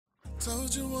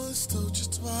Told you once, told you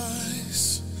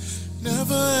twice.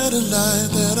 Never had a lie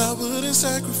that I wouldn't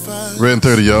sacrifice.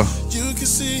 RedIn30, y'all. You can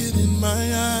see it in my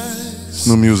eyes.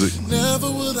 New music.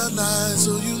 Never would I lie,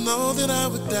 so you know that I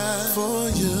would die for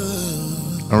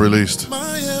you. Unreleased.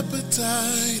 My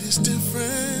appetite is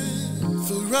different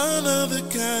for another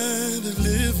kind of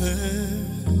living.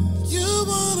 You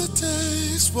wanna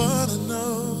taste what I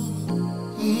know.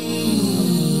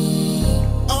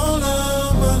 All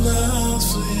of my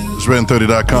love's for you. It's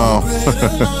RedIn30.com.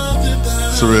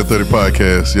 It's a RedIn30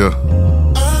 podcast, yeah.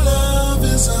 Our love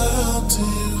is up to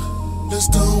you. Let's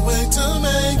don't wait to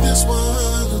make this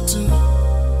one or two.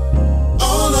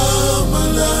 All of my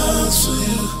love's for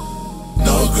you.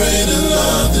 No greater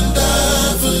love than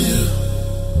die for you.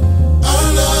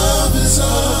 Our love is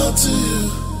up to you.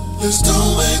 Let's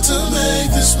don't wait to make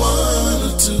this one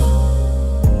or two.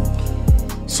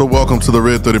 So welcome to the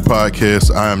RedIn30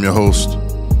 podcast. I am your host,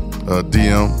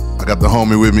 DM. I got the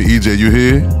homie with me, EJ. You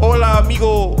here? Hola,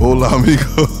 amigo. Hola,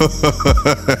 amigo.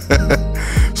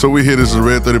 So we here. This is the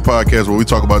RedIn30 podcast where we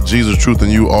talk about Jesus, truth,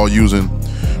 and you, all using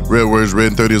red words.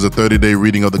 RedIn30 is a 30-day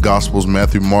reading of the Gospels: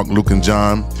 Matthew, Mark, Luke, and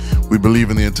John. We believe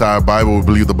in the entire Bible. We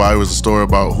believe the Bible is a story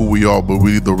about who we are, but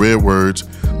we the red words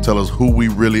tell us who we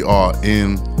really are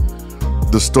in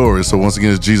the story. So once again,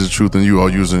 it's Jesus, truth, and you,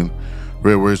 all using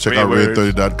red words. Check out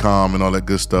RedIn30.com and all that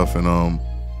good stuff. And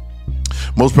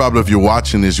most probably, if you're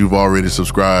watching this, you've already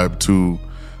subscribed to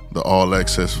the all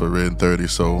access for RedIn30.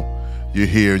 So you're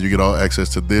here, you get all access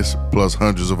to this plus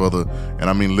hundreds of other, and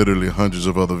I mean literally hundreds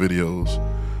of other videos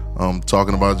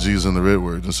talking about Jesus and the red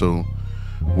words. And so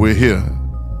we're here.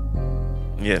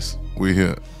 Yes. We're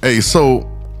here. Hey, so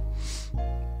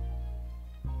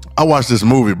I watched this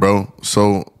movie, bro.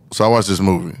 So I watched this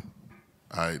movie.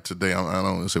 All right, today, I don't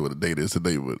want to say what the date is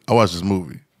today, but I watched this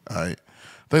movie. All right.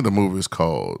 I think the movie is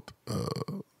called,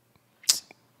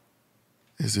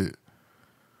 is it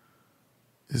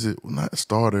not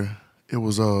Starter? It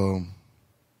was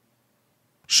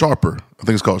Sharper. I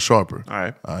think it's called Sharper. All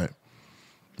right. All right.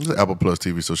 It's an Apple Plus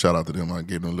TV, so shout out to them. I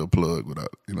gave them a little plug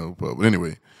without, but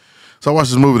anyway. So I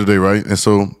watched this movie today, right? And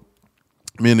so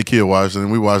me and the kid watched it,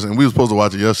 and we watched it, and we were supposed to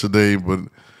watch it yesterday, but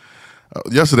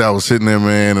yesterday I was sitting there,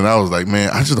 man, and I was like,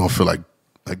 man, I just don't feel like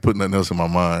putting nothing else in my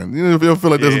mind. You know, if you feel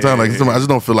like there's some time, I just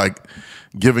don't feel like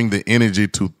giving the energy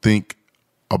to think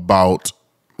about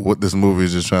what this movie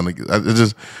is just trying to get. It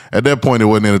just, at that point, it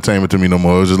wasn't entertainment to me no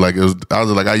more. It was just like, I was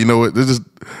just like, you know what, let's just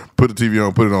put the TV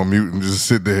on, put it on mute, and just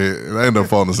sit there. And I ended up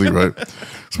falling asleep, right?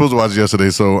 Supposed to watch it yesterday,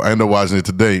 so I ended up watching it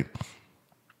today.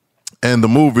 And the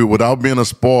movie, without being a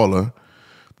spoiler,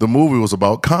 the movie was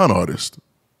about con artists.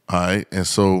 All right, and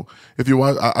so if you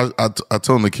watch, I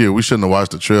told the kid we shouldn't have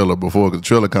watched the trailer before, because the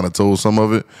trailer kind of told some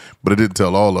of it, but it didn't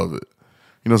tell all of it.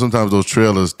 You know, sometimes those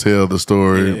trailers tell the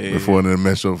story before they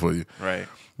mess up for you. Right.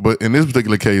 But in this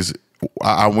particular case,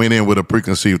 I went in with a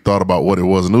preconceived thought about what it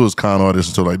was. I knew it was con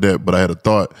artists and stuff like that, but I had a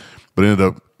thought, but it ended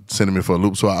up sending me for a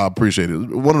loop. So I appreciate it.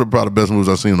 One of the probably best movies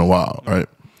I've seen in a while. Right.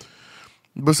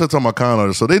 But still talking about con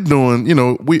artists, so they're doing,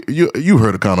 you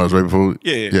heard of con artists right before?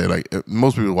 Yeah. Like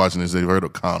most people watching this, they've heard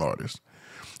of con artists.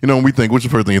 You know, when we think, what's the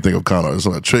first thing you think of con artists?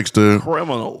 Like a trickster,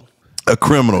 Criminal. a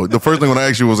criminal. The first thing when I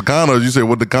asked you was a con artist, you said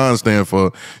what the con stand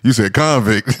for. You said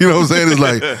convict. You know what I'm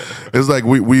saying? It's like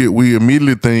we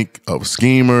immediately think of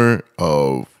schemer,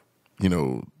 of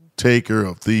taker,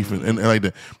 of thief, and like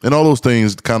that, and all those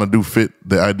things kind of do fit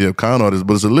the idea of con artists,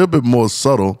 but it's a little bit more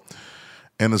subtle.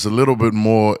 And it's a little bit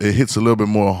more, it hits a little bit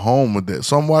more home with that.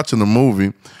 So I'm watching the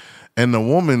movie, and the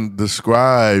woman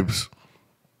describes,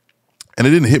 and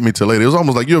it didn't hit me till later. It was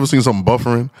almost like, you ever seen something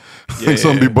buffering? Like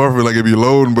something be buffering, like it be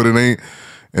loading, but it ain't,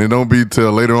 and it don't be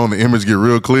till later on the image get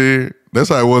real clear. That's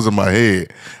how it was in my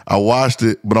head. I watched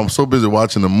it, but I'm so busy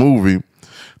watching the movie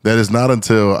that it's not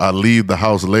until I leave the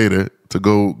house later to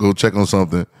go check on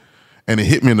something, and it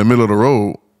hit me in the middle of the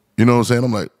road. You know what I'm saying?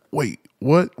 I'm like, wait,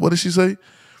 what? What did she say?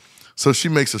 So she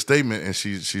makes a statement, and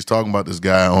she's talking about this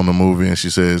guy on the movie, and she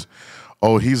says,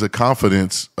 oh, he's a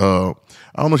confidence, I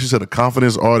don't know if she said a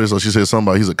confidence artist, or she said something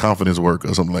about he's a confidence worker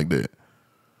or something like that.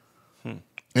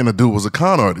 And the dude was a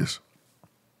con artist.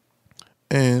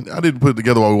 And I didn't put it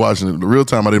together while we were watching it. The real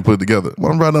time, I didn't put it together.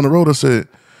 When I'm riding down the road, I said,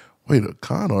 wait, a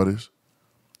con artist?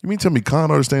 You mean tell me con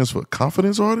artist stands for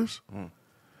confidence artist?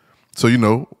 So,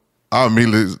 I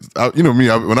immediately,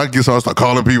 when I get something, I start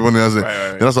calling people, and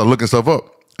then I start looking stuff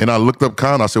up. And I looked up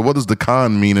con. I said, what does the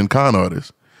con mean in con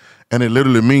artist? And it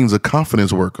literally means a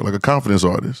confidence worker, like a confidence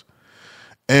artist.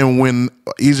 And when,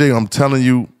 EJ, I'm telling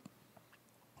you,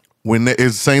 when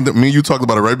it's saying that, me and you talked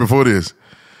about it right before this,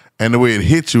 and the way it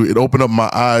hit you, it opened up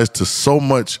my eyes to so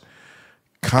much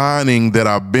conning that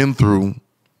I've been through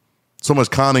so much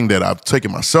conning that I've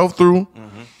taken myself through.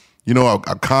 You know,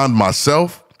 I conned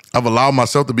myself. I've allowed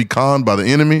myself to be conned by the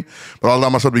enemy, but I allowed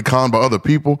myself to be conned by other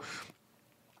people.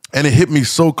 And it hit me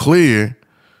so clear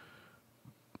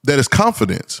that it's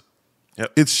confidence.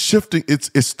 Yep. It's shifting.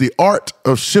 It's the art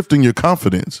of shifting your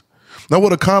confidence. Now,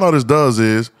 what a con artist does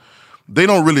is they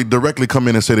don't really directly come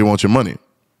in and say they want your money.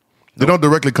 They don't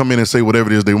directly come in and say whatever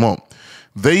it is they want.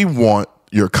 They want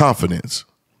your confidence.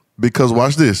 Because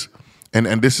watch this, and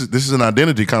this is an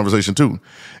identity conversation too.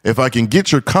 If I can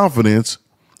get your confidence,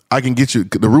 I can get you.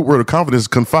 The root word of confidence is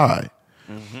confide.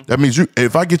 That means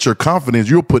if I get your confidence,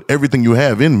 you'll put everything you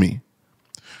have in me.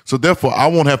 So therefore, I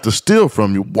won't have to steal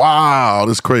from you. Wow,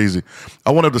 that's crazy.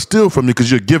 I won't have to steal from you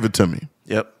because you'll give it to me.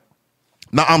 Yep.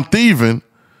 Now I'm thieving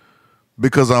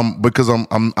because I'm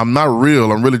not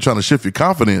real. I'm really trying to shift your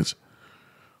confidence.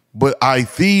 But I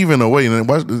thieve in a way, and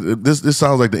watch, this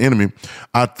sounds like the enemy.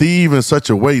 I thieve in such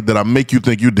a way that I make you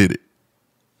think you did it.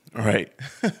 Right.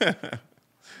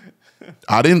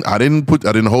 I didn't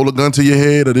hold a gun to your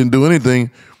head. I didn't do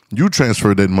anything. You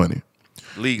transferred that money.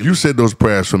 Legally. You said those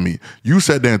prayers for me. You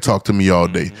sat there and talked to me all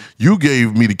day. You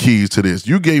gave me the keys to this.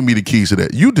 You gave me the keys to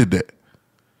that. You did that.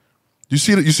 You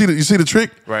see the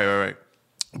trick? Right.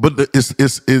 But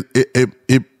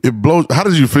it blows. How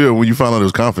did you feel when you found out it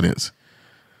was confidence?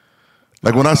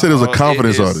 Like when I said it was a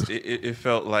confidence artist. It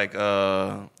felt like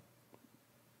I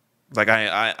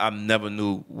never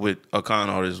knew what a con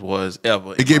artist was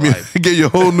ever. It gave you a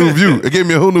whole new view. It gave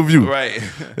me a whole new view. Right.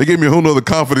 It gave me a whole nother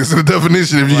confidence in the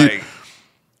definition. If you Like,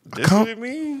 this what it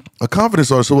mean? a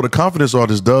confidence artist. So what a confidence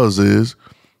artist does is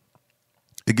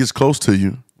it gets close to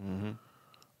you.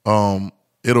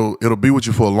 It'll be with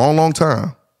you for a long, long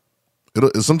time.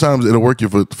 Sometimes it'll work you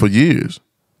for years.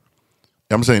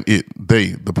 I'm saying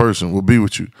the person will be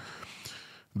with you.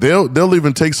 They'll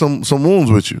even take some wounds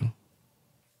with you.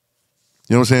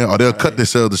 You know what I'm saying? Or they'll cut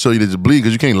themselves to show you that you bleed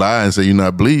because you can't lie and say you're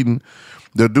not bleeding.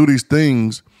 They'll do these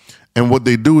things, and what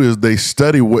they do is they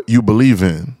study what you believe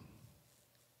in.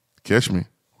 Catch me.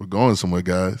 We're going somewhere,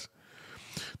 guys.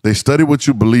 They study what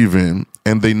you believe in,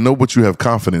 and they know what you have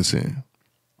confidence in.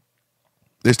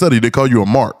 They call you a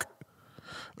mark.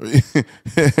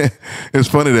 It's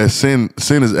funny that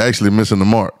sin is actually missing the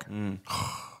mark.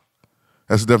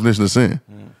 That's the definition of sin.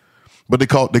 But they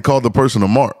call the person a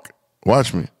mark.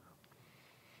 Watch me.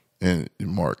 And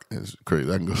mark is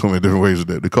crazy. I can go so many different ways with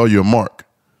that. They call you a mark.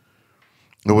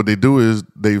 And what they do is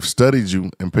they've studied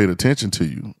you and paid attention to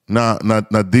you. Now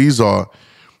these are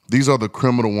the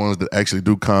criminal ones that actually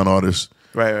do con artists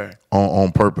Right.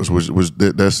 on purpose, which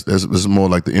that's more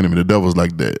like the enemy. The devil's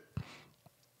like that.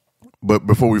 But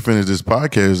before we finish this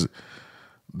podcast,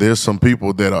 there's some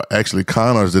people that are actually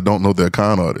con artists that don't know they're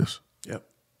con artists. Yep.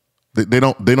 They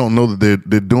don't know that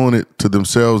they're doing it to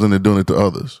themselves and they're doing it to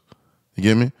others. You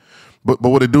get me? But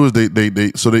what they do is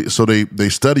they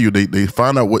study you. They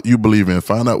find out what you believe in,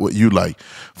 find out what you like,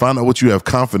 find out what you have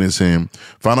confidence in,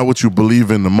 find out what you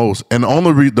believe in the most. And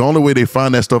the only way they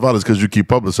find that stuff out is because you keep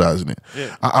publicizing it.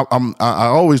 Yeah. I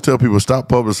always tell people, stop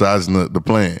publicizing the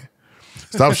plan.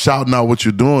 Stop shouting out what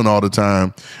you're doing all the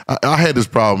time. I had this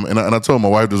problem, and I told my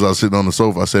wife this. I was sitting on the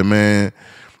sofa. I said, man,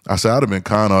 I'd have been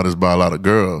con artists by a lot of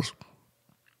girls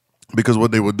because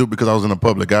what they would do, because I was in the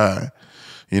public eye.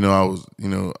 You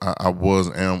know, I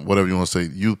am whatever you want to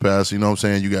say, youth pastor. You know what I'm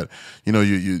saying? You got,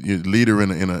 you're leader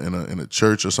in a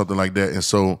church or something like that, and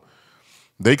so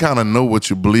they kind of know what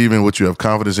you believe in, what you have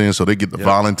confidence in. So they get to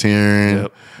volunteering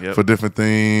for different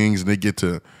things, and they get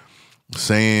to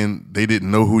saying they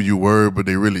didn't know who you were, but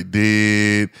they really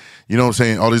did. You know what I'm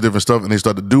saying? All these different stuff, and they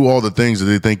start to do all the things that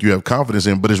they think you have confidence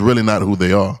in, but it's really not who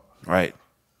they are. Right.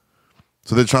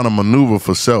 So they're trying to maneuver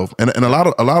for self, and a lot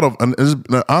of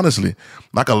honestly,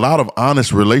 like a lot of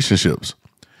honest relationships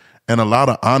and a lot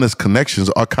of honest connections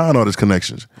are con artist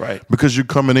connections, right? Because you're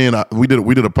coming in. We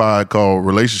did a pod called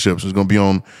Relationships. It's going to be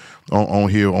on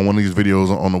here on one of these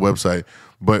videos on the website.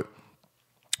 But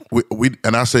we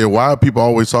and I say, why are people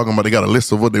always talking about they got a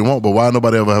list of what they want, but why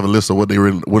nobody ever have a list of what they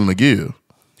really willing to give?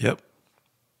 Yep.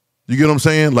 You get what I'm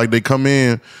saying? Like they come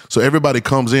in, so everybody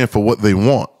comes in for what they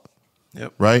want.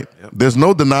 Yep. Right? Yep. There's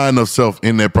no denying of self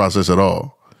in that process at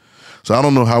all. So I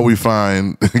don't know how we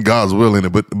find God's will in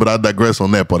it, but I digress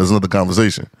on that part. It's another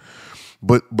conversation.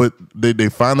 But they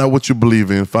find out what you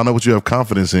believe in, find out what you have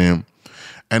confidence in,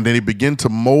 and then they begin to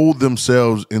mold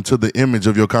themselves into the image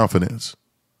of your confidence.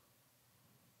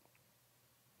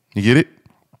 You get it?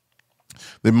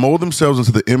 They mold themselves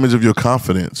into the image of your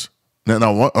confidence.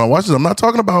 Now watch this. I'm not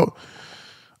talking about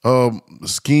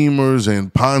schemers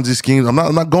and Ponzi schemes. I'm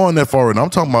not going that far in. I'm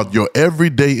talking about your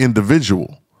everyday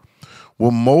individual.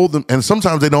 will mold them. And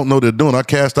sometimes they don't know they're doing. I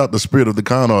cast out the spirit of the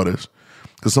con artist.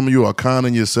 Because some of you are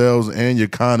conning yourselves and you're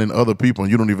conning other people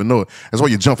and you don't even know it. That's why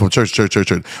you jump from church. Or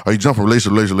you jump from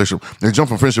relationship. And you jump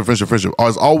from friendship. Or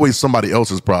it's always somebody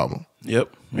else's problem.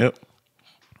 Yep.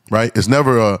 Right? It's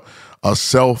never a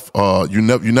self, you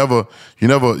never,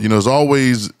 it's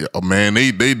always, oh, man,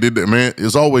 they did that, man.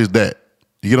 It's always that.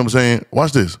 You get what I'm saying?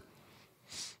 Watch this.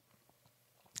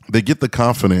 They get the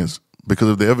confidence because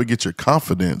if they ever get your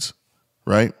confidence,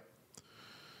 right?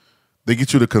 They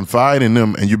get you to confide in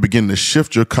them and you begin to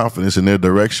shift your confidence in their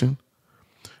direction.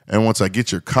 And once I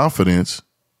get your confidence,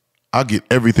 I'll get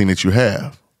everything that you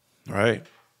have. Right.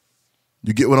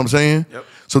 You get what I'm saying? Yep.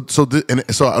 So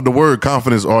the word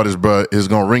confidence artist, bro, is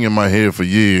gonna ring in my head for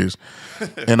years.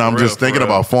 And I'm just thinking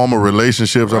about former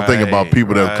relationships. I'm thinking about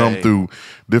people that have come through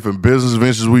different business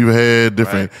ventures we've had,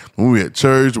 different when we at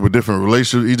church with different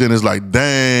relationships. And it's like,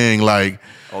 dang, like,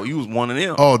 oh, you was one of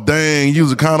them. Oh, dang, you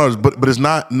was a con artist, but it's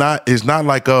not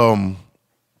like I'm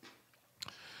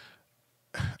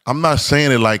not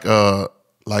saying it like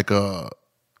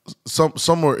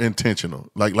some are intentional,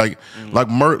 like the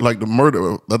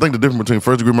murder. I think the difference between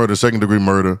first degree murder and second degree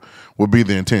murder would be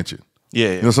the intention.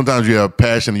 Yeah. You know, sometimes you have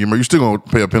passion, and you're still gonna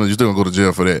pay a penalty. You're still gonna go to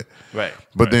jail for that. Right.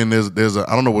 But then there's I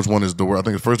don't know which one is the worst. I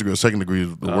think it's first degree or second degree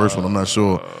is the worst one. I'm not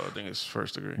sure. I think it's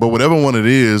first degree. But whatever one it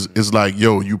is, it's like,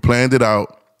 yo, you planned it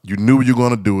out. You knew you were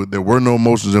gonna do it. There were no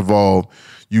emotions involved.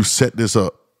 You set this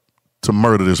up to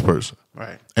murder this person.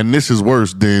 Right. And this is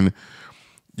worse than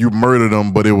you murdered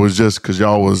them, but it was just because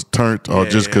y'all was turned or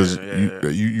just because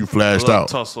you flashed out.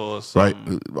 Tussle or right?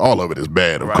 All of it is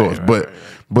bad, of course.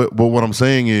 But what I'm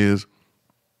saying is,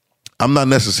 I'm not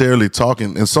necessarily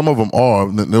talking, and some of them are,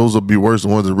 and those will be worse, the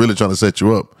ones that are really trying to set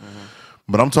you up. Mm-hmm.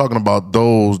 But I'm talking about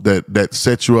those that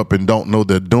set you up and don't know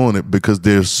they're doing it because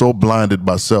they're so blinded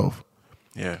by self.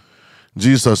 Yeah.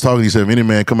 Jesus starts talking. He said, "If any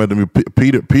man come after me,"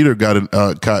 Peter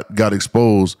got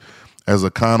exposed as a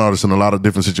con artist in a lot of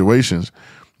different situations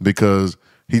because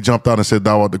he jumped out and said,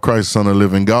 "Thou art the Christ, Son of the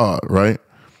living God." Right?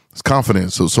 It's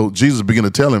confidence. So Jesus began to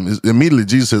tell him. Immediately,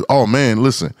 Jesus says, "Oh man,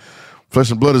 listen. Flesh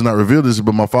and blood is not revealed this,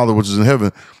 but my Father which is in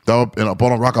heaven. Thou and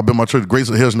upon a rock I build my church. Grace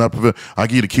of hell shall not prevail. I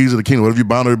give you the keys of the kingdom. Whatever you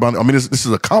bind, everybody." I mean, this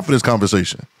is a confidence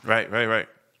conversation. Right.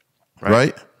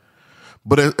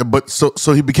 But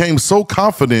so he became so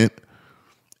confident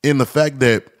in the fact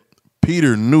that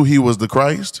Peter knew he was the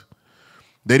Christ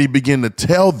that he began to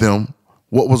tell them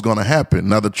what was going to happen.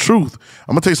 Now, the truth,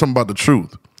 I'm going to tell you something about the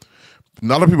truth. A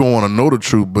lot of people want to know the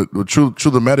truth, but the truth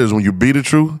of the matter is when you be the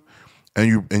truth and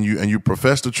you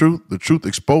profess the truth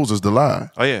exposes the lie.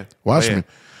 Oh, yeah. Watch me.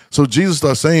 So Jesus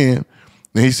starts saying,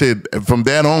 and he said, from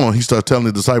that on, he starts telling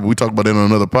the disciples, we talked about that on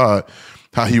another pod,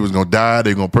 how he was going to die,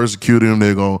 they're going to persecute him,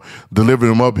 they're going to deliver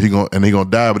him up, he's going to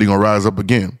die, but he's going to rise up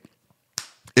again.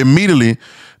 Immediately,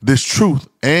 this truth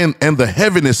and the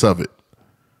heaviness of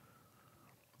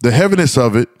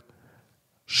it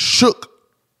shook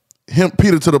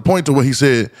Peter to the point to where he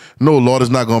said, "No, Lord,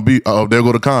 it's not going to be." Oh, there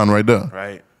go the con right there.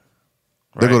 Right.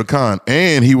 There go the con.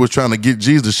 And he was trying to get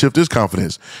Jesus to shift his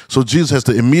confidence. So Jesus has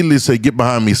to immediately say, "Get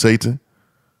behind me, Satan."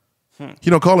 He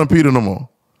don't call him Peter no more.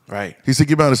 Right. He said,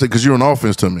 "Get behind me, Satan, because you're an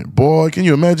offense to me." Boy, can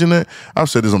you imagine that? I've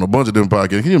said this on a bunch of different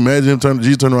podcasts. Can you imagine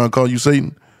Jesus turn around and call you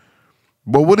Satan?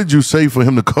 But what did you say for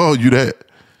him to call you that?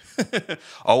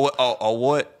 or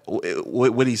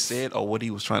what he said or what he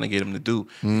was trying to get him to do.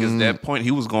 Because at that point he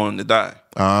was going to die.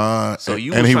 So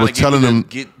you and he was telling him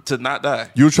get to not die.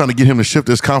 You were trying to get him to shift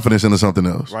his confidence into something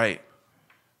else. Right.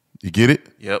 You get it?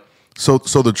 Yep. So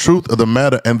the truth of the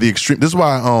matter and the extreme. This is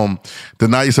why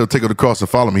deny yourself, take up the cross and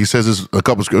follow me. He says this a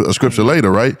couple of scripture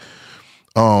later, right?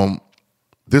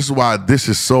 This is why this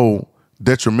is so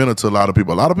detrimental to a lot of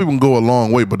people. A lot of people can go a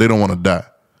long way, but they don't want to die.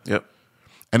 Yep.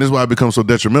 And this is why it becomes so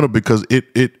detrimental because it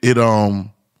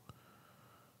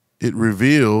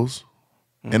reveals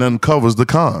and uncovers the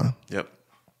con. Yep.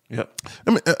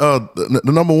 I mean,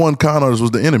 the number one con artist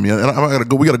was the enemy, and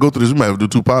we got to go through this. We might have to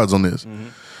do 2 pods on this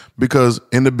because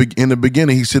in the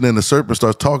beginning, he's sitting and the serpent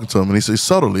starts talking to him, and he says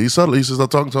subtly, he says,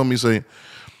 "Start talking to him." He say,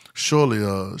 "Surely."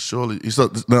 He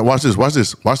starts, now watch this. Watch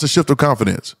the shift of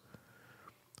confidence.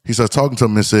 He starts talking to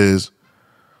him and says,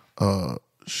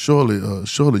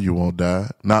 surely you won't die.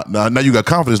 Now you got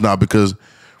confidence now because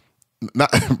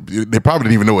they probably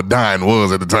didn't even know what dying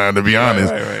was at the time, to be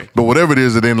honest. Right. But whatever it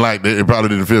is, it didn't like. It probably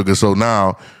didn't feel good. So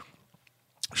now,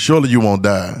 surely you won't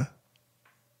die.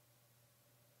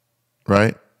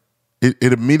 Right?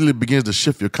 It immediately begins to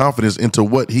shift your confidence into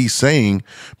what he's saying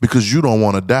because you don't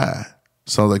want to die.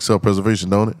 Sounds like self-preservation,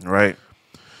 don't it? Right.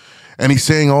 And he's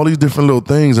saying all these different little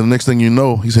things, and the next thing you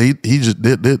know, he said, he just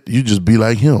did. You just be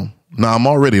like him. Now I'm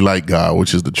already like God,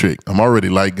 which is the trick. I'm already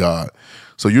like God.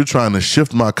 So you're trying to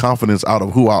shift my confidence out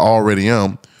of who I already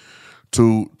am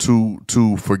to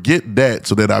forget that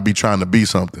so that I be trying to be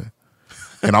something.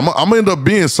 And I'm gonna end up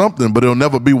being something, but it'll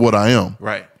never be what I am.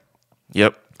 Right.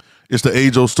 Yep. It's the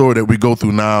age-old story that we go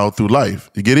through now through life.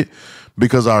 You get it?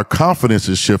 Because our confidence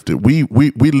is shifted. We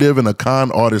live in a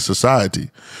con artist society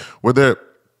where they're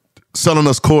selling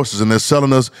us courses and they're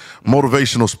selling us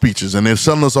motivational speeches and they're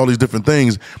selling us all these different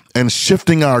things and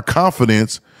shifting our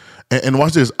confidence. And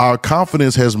watch this, our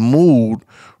confidence has moved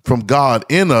from God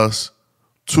in us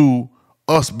to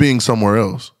us being somewhere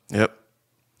else. Yep.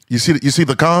 You see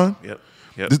the con? Yep.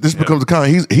 This becomes a con.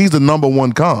 He's the number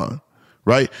one con.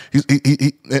 Right?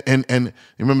 And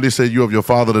remember they said you have your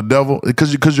father the devil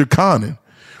because you're conning.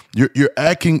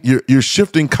 You're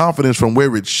shifting confidence from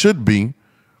where it should be,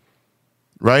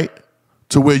 right,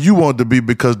 to where you want to be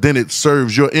because then it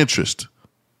serves your interest.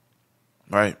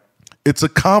 Right. It's a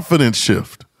confidence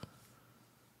shift.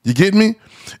 You get me?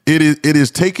 It is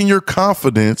taking your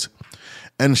confidence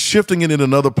and shifting it in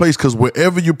another place, because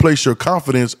wherever you place your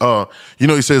confidence,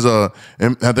 he says,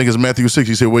 and I think it's Matthew 6,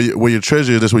 he said, where your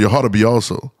treasure is, that's where your heart will be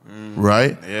also,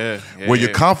 right? Yeah. Where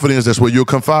your confidence, that's where you'll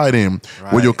confide in.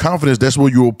 Right. Where your confidence, that's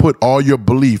where you will put all your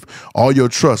belief, all your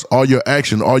trust, all your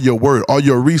action, all your word, all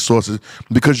your resources,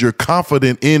 because you're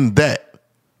confident in that.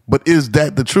 But is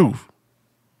that the truth?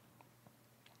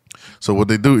 So what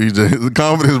they do, the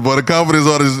confidence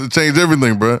ought to change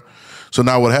everything, bro. So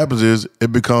now what happens is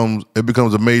it becomes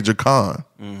a major con,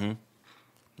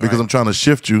 because I'm trying to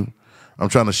shift you. I'm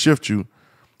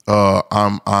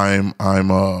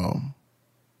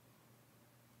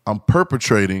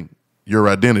perpetrating your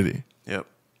identity. Yep.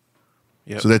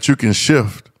 So that you can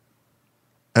shift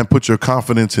and put your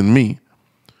confidence in me.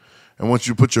 And once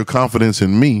you put your confidence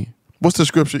in me, what's the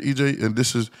scripture, EJ? And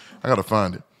this is, I gotta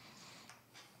find it.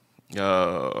 I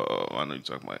know you're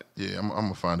talking about it. Yeah, I'm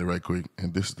gonna find it right quick.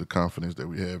 And this is the confidence that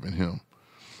we have in him.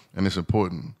 And it's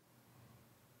important.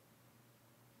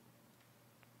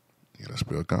 You gotta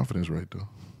spell confidence right though.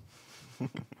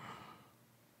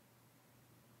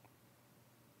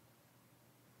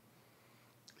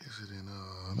 Is it in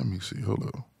let me see, hold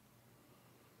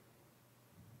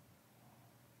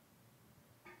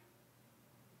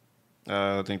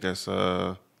on. I think that's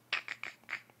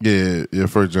Yeah,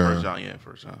 1 John. 1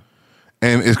 John.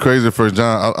 And it's crazy, 1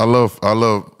 John. I love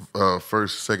 1st,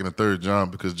 2nd, and 3rd John,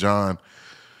 because John,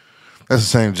 that's the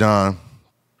same John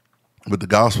with the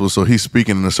gospel. So he's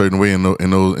speaking in a certain way in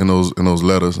those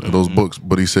letters, in those books.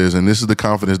 But he says, and this is the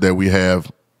confidence that we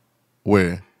have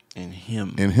where? In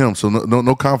him. In him. So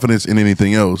no confidence in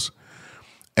anything else.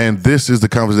 And this is the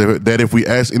confidence that if we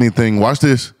ask anything, watch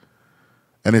this.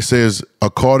 And it says,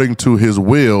 according to his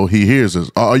will, he hears us.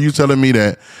 Are you telling me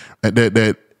that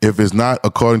if it's not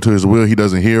according to his will, he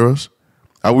doesn't hear us?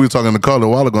 We were talking to Carl a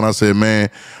while ago, and I said,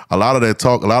 man, a lot of that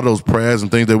talk, a lot of those prayers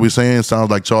and things that we're saying sounds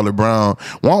like Charlie Brown.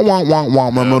 Wah, wah, wah, wah,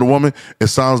 remember the woman? It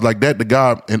sounds like that to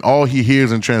God, and all he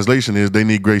hears in translation is they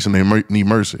need grace and they need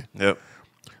mercy. Yep.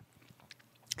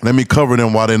 Let me cover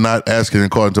them while they're not asking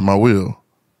according to my will.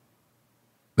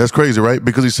 That's crazy, right?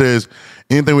 Because he says,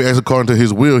 anything we ask according to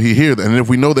his will, he hears. And if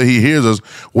we know that he hears us,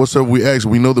 whatsoever we ask,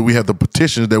 we know that we have the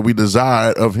petitions that we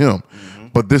desire of him.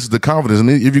 But this is the confidence. And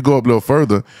if you go up a little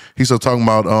further, he's still talking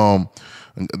about,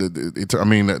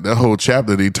 that whole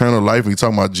chapter, the eternal life. He's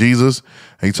talking about Jesus.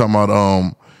 And he's talking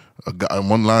about,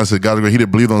 one line says, God, he that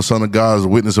believed on the Son of God is a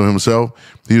witness of himself.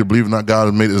 He that believeth not God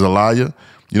is made as a liar.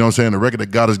 You know what I'm saying? The record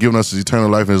that God has given us is eternal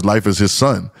life, and his life is his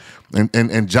son.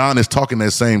 And John is talking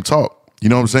that same talk. You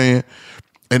know what I'm saying?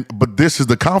 But this is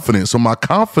the confidence. So my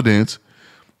confidence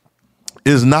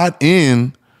is not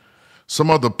in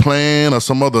some other plan or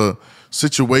some other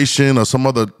situation or some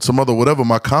other whatever.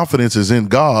 My confidence is in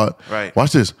God. Right.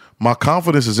 Watch this. My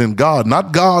confidence is in God.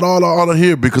 Not God all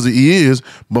here, because he is,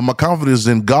 but my confidence is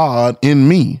in God in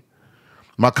me.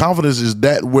 My confidence is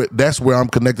that's where I'm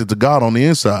connected to God on the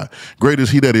inside. Great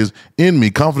is he that is in me.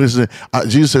 Confidence is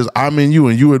Jesus says, I'm in you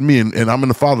and you in me, and I'm in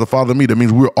the Father in me. That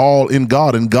means we're all in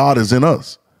God and God is in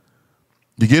us.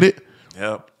 You get it?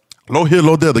 Yep. Lo here,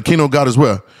 lo there. The kingdom of God is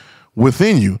where?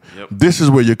 Within you. Yep. This is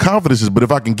where your confidence is. But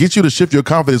if I can get you to shift your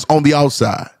confidence on the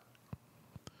outside,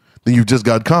 then you've just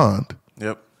got conned.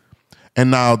 Yep.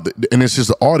 And now, and it's just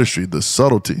the artistry, the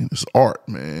subtlety. It's art,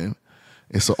 man.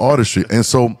 It's an artistry. And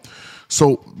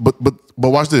but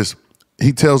watch this.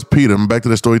 He tells Peter, and back to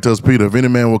the story, he tells Peter, if any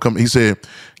man will come, he said,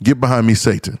 get behind me,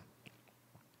 Satan.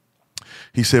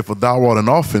 He said, for thou art an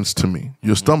offense to me,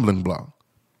 you're a stumbling block.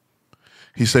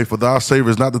 He said, for thou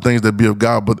savorest not the things that be of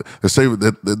God, but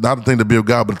not the things that be of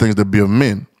God, but the things that be of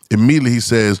men. Immediately he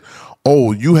says,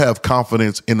 oh, you have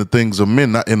confidence in the things of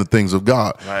men, not in the things of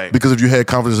God. Right. Because if you had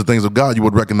confidence in the things of God, you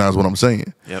would recognize what I'm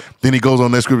saying. Yep. Then he goes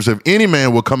on that scripture, says, if any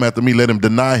man will come after me, let him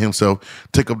deny himself,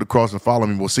 take up the cross and follow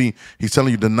me. Well, see, he's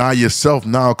telling you deny yourself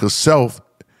now, because self,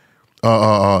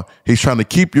 he's trying to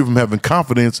keep you from having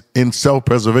confidence in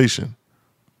self-preservation.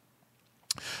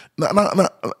 Now,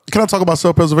 can I talk about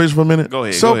self-preservation for a minute? Go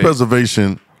ahead.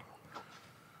 Self-preservation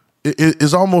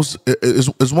is almost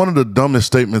is one of the dumbest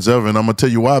statements ever, and I'm gonna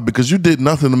tell you why. Because you did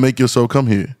nothing to make yourself come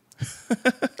here.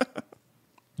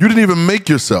 You didn't even make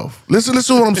yourself. Listen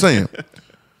to what I'm saying.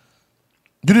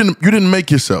 You didn't make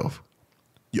yourself.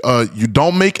 You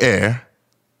don't make air.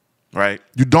 Right.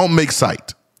 You don't make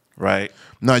sight. Right.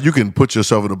 Now you can put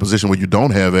yourself in a position where you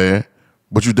don't have air,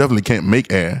 but you definitely can't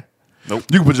make air. Nope.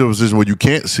 You can put yourself in a position where you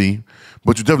can't see,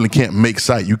 but you definitely can't make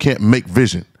sight. You can't make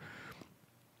vision.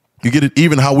 You get it.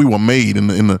 Even how we were made in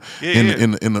the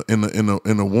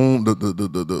womb.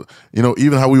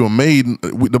 Even how we were made.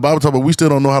 The Bible talks about we still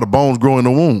don't know how the bones grow in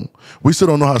the womb. We still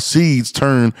don't know how seeds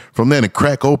turn from that and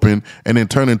crack open and then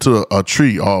turn into a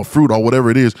tree or a fruit or whatever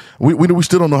it is. We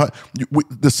still don't know how.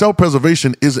 The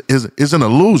self-preservation is an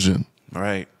illusion.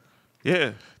 Right.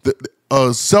 Yeah.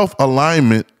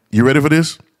 Self-alignment. You ready for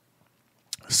this?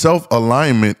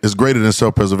 Self-alignment is greater than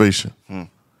self-preservation.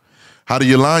 How do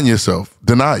you align yourself?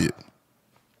 Deny it.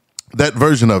 That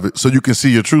version of it, so you can see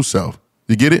your true self.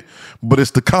 You get it? But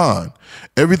it's the con.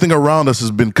 Everything around us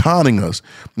has been conning us.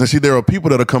 Now, see, there are people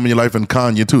that'll come in your life and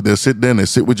con you too. They'll sit there and they'll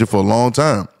sit with you for a long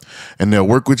time. And they'll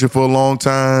work with you for a long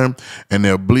time. And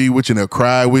they'll bleed with you and they'll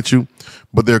cry with you.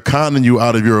 But they're conning you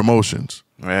out of your emotions.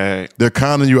 Right. They're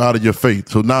conning you out of your faith.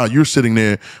 So now you're sitting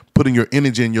there putting your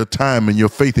energy and your time and your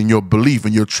faith and your belief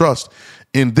and your trust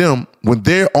in them, when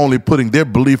they're only putting their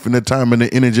belief and their time and their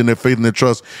energy and their faith and their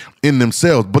trust in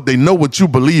themselves. But they know what you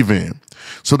believe in.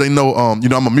 So they know,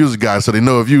 I'm a music guy, so they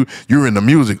know if you're into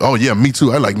music. Oh yeah, me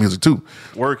too. I like music too.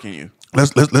 Working you.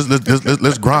 Let's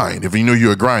grind. If you know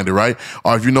you're a grinder, right?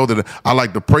 Or if you know that I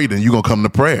like to pray, then you're gonna come to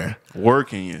prayer.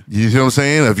 Working you. You see what I'm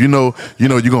saying? If you know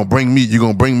you're gonna bring me,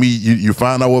 you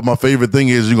find out what my favorite thing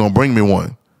is, you're gonna bring me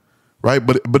one. Right?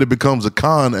 But it becomes a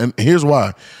con, and here's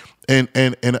why. And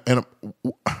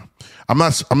I'm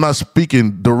not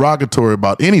speaking derogatory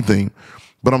about anything,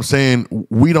 but I'm saying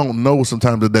we don't know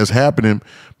sometimes that that's happening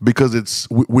because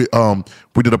we did a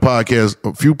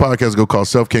few podcasts ago called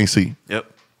Self Can't See. Yep.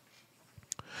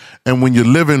 And when you're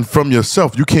living from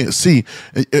yourself, you can't see.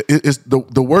 It's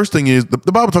the worst thing is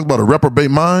the Bible talks about a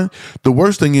reprobate mind. The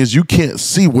worst thing is you can't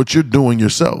see what you're doing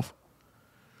yourself.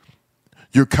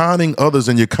 You're conning others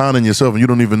and you're conning yourself, and you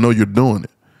don't even know you're doing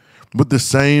it. With the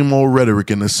same old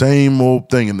rhetoric and the same old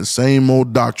thing and the same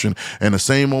old doctrine and the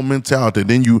same old mentality.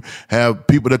 Then you have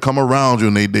people that come around you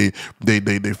and they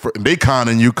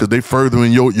conning you because they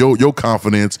furthering your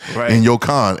confidence in your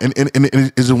con. And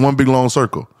it's in one big long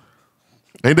circle.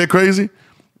 Ain't that crazy?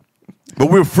 But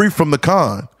we're free from the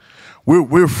con.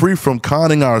 We're free from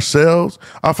conning ourselves.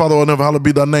 Our Father will never hallowed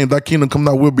be thy name. Thy kingdom come,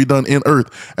 thy will be done in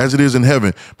earth as it is in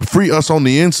heaven. Free us on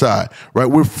the inside, right?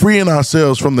 We're freeing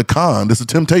ourselves from the con. This is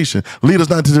temptation. Lead us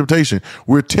not into temptation.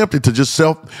 We're tempted to just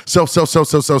self,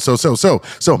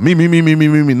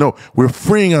 me. No, we're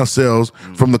freeing ourselves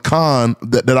from the con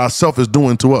that our self is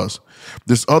doing to us.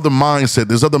 This other mindset,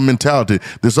 this other mentality,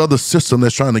 this other system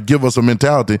that's trying to give us a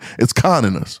mentality, it's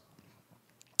conning us.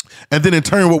 And then in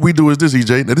turn, what we do is this,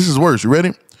 EJ. Now, this is worse. You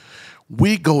ready?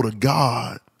 We go to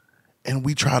God and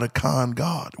we try to con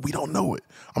God. We don't know it.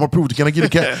 I'm gonna prove it. Can I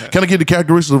get the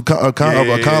characteristics of a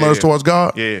con artist towards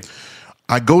God? Yeah.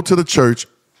 I go to the church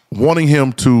wanting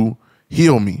Him to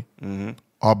heal me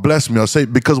or bless me or say,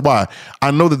 because why?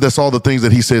 I know that that's all the things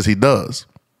that He says He does.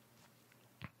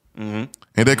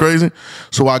 Ain't that crazy?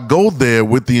 So I go there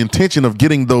with the intention of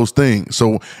getting those things.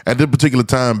 So at this particular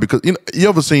time, because you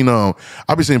ever seen I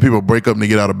be seeing people break up and they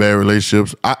get out of bad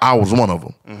relationships. I was one of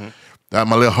them.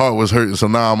 My little heart was hurting, so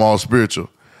now I'm all spiritual.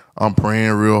 I'm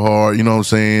praying real hard. You know what I'm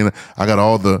saying? I got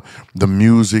all the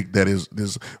music that is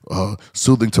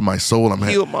soothing to my soul.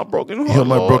 Heal my broken heart. Heal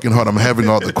my broken heart. I'm having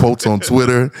all the quotes on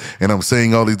Twitter, and I'm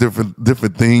saying all these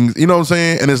different things. You know what I'm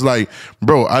saying? And it's like,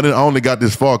 bro, I only got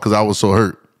this far because I was so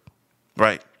hurt.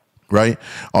 Right?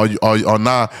 Or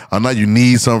now you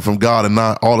need something from God, and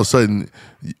now all of a sudden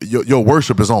your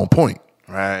worship is on point.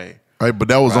 Right. But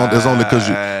that was that's only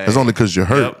because you're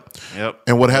hurt. Yep.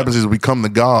 And what happens is we come to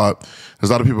God.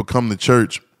 There's a lot of people come to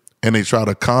church and they try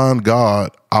to con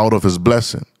God out of His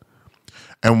blessing.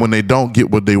 And when they don't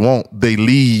get what they want, they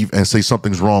leave and say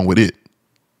something's wrong with it.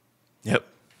 Yep.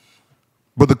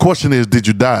 But the question is, did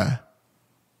you die?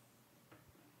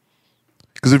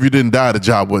 Because if you didn't die, the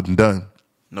job wasn't done.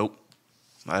 Nope.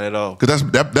 Not at all. Because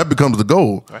that becomes the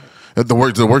goal. Right. The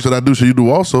works that I do, should you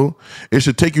do also. It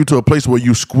should take you to a place where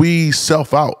you squeeze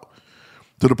self out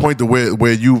to the point to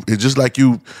where you, it's just like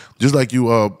you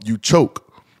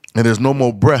choke and there's no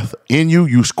more breath in you.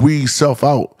 You squeeze self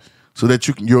out so that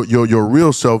your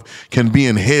real self can be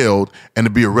inhaled and to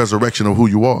be a resurrection of who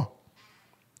you are.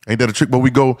 Ain't that a trick? But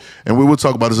we go, and we will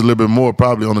talk about this a little bit more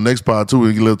probably on the next pod too.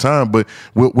 We get a little time, but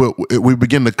we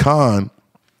begin to con.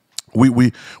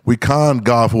 We con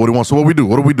God for what He wants. So what we do?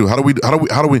 What do we do? How do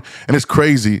we? And it's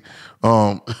crazy.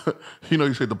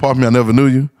 You said, "Depart from me, I never knew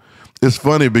you." It's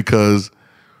funny because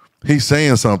He's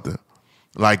saying something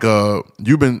like,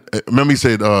 "You've been." Remember, He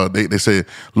said, "They said,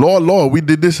 Lord, Lord, we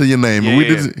did this in Your name." Yeah, and we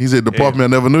did this. He said, "Depart from me, I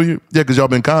never knew you." Yeah, because y'all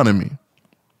been conning me.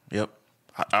 Yep.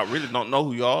 I really don't know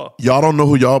who y'all are. Y'all don't know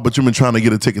who y'all are, but you've been trying to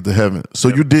get a ticket to heaven. So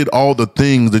you did all the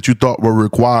things that you thought were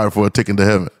required for a ticket to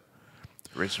heaven.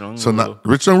 Rich young so ruler. now,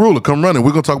 rich young ruler, come running.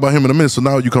 We're gonna talk about him in a minute. So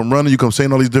now you come running, you come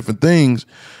saying all these different things,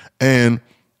 and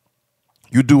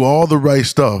you do all the right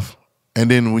stuff. And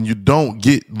then when you don't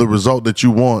get the result that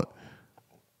you want,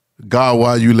 God,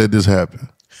 why you let this happen?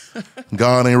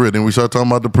 God ain't ready. And we start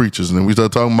talking about the preachers, and then we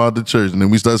start talking about the church, and then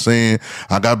we start saying,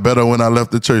 I got better when I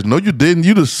left the church. No, you didn't.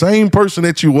 You the same person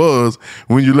that you was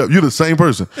when you left. You're the same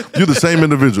person. You're the same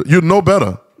individual. You're no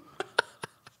better.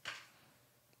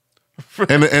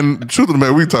 And truth of the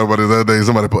matter, we talked about this the other day.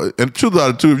 Somebody put, and truth out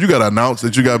of two, if you got to announce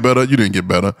that you got better, you didn't get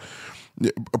better.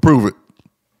 Prove it.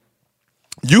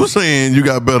 You saying you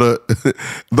got better,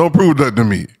 don't prove that to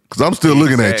me, because I'm still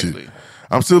looking at you.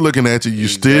 I'm still looking at you. You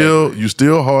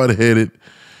still hard headed.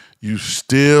 You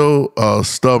still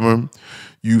stubborn.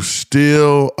 You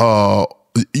still all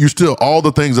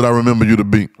the things that I remember you to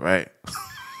be. Right.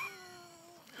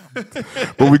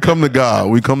 But we come to God.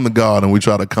 We come to God and we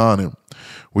try to con Him.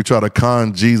 We try to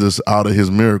con Jesus out of His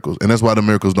miracles, and that's why the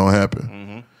miracles don't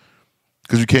happen.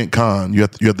 Because you can't con. You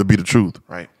have to be the truth.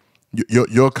 Right.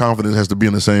 Your confidence has to be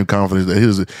in the same confidence that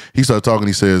his. He started talking.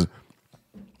 He says,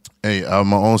 "Hey, I,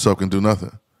 my own self can do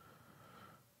nothing.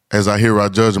 As I hear, I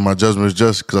judge, and my judgment is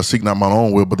just, because I seek not my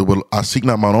own will, but the will. I seek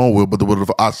not my own will, but the will.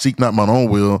 I seek not my own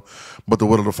will, but the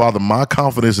will of the Father. My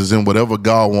confidence is in whatever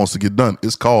God wants to get done.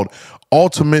 It's called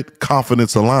ultimate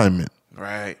confidence alignment.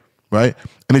 Right. Right.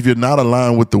 And if you're not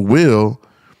aligned with the will,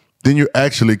 then you're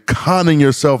actually conning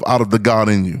yourself out of the God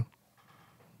in you.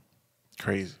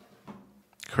 Crazy.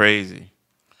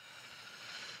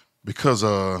 Because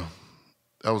that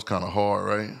was kind of hard,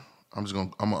 right? I'm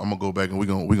gonna go back and we're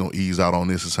gonna ease out on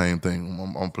this, the same thing.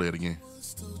 I'm gonna play it again.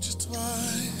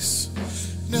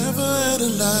 Never had a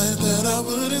life that I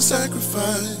wouldn't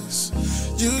sacrifice.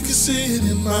 You can see it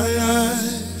in my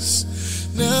eyes.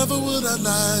 Never would I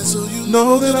lie, so you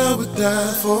know that I would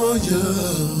die for you.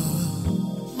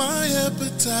 My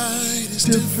appetite is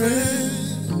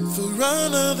different for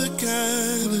another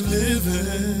kind of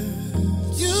living.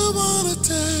 You wanna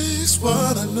taste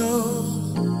what I know.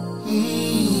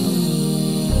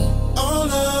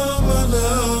 All of my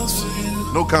love's for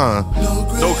you. No con. No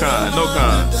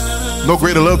No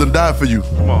greater love than die for you.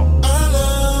 Come on. Our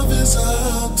love is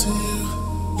up to you.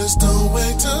 Let's don't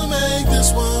wait to make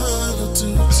this one or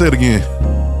two. Say it again.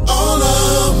 All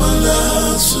of my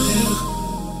love's for you.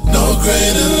 No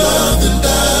greater love than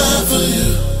die for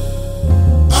you.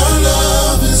 Our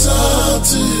love is up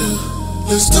to you.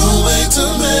 Let's don't wait to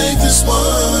make this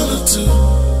one or two.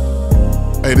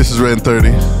 Hey, this is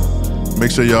RedIn30.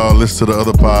 Make sure y'all listen to the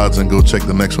other pods and go check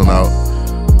the next one out.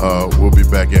 We'll be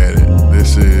back at it.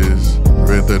 This is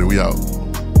RedIn30. We out.